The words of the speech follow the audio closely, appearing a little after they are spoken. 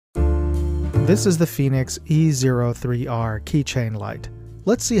This is the Phoenix E03R keychain light.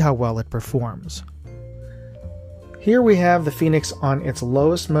 Let's see how well it performs. Here we have the Phoenix on its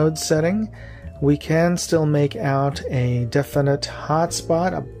lowest mode setting. We can still make out a definite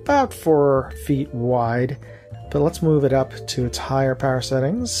hotspot about 4 feet wide, but let's move it up to its higher power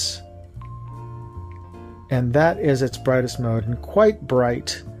settings. And that is its brightest mode, and quite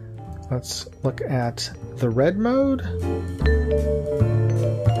bright. Let's look at the red mode.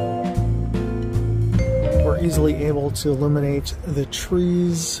 We're easily able to illuminate the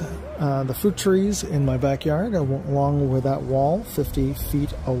trees, the fruit trees in my backyard, along with that wall 50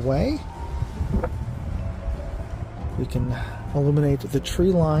 feet away. We can illuminate the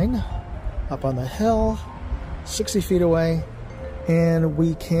tree line up on the hill 60 feet away, and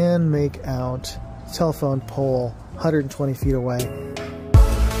we can make out the telephone pole 120 feet away.